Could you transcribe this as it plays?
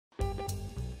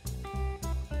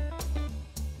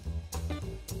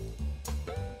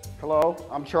Hello,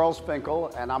 I'm Charles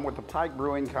Finkel, and I'm with the Pike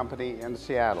Brewing Company in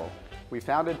Seattle. We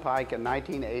founded Pike in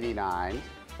 1989,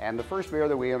 and the first beer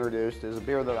that we introduced is a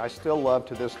beer that I still love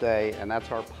to this day, and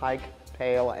that's our Pike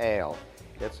Pale Ale.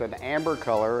 It's an amber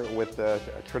color with the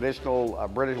traditional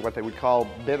British, what they would call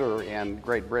bitter in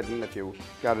Great Britain if you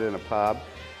got it in a pub.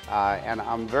 And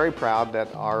I'm very proud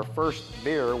that our first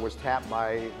beer was tapped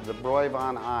by the Brouwer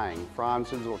van Eying, Franz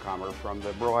Inselkammer from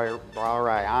the Brouwerij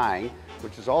Eying,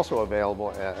 which is also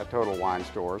available at Total Wine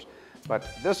stores. But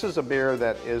this is a beer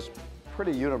that is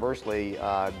pretty universally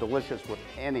delicious with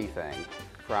anything,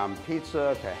 from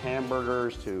pizza to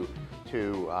hamburgers to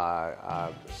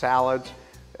salads.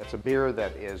 It's a beer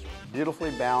that is beautifully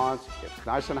balanced. It's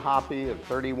nice and hoppy at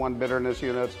 31 bitterness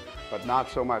units, but not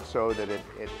so much so that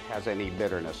it has any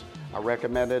bitterness. I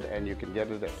recommend it, and you can get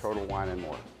it at Total Wine &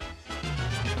 More.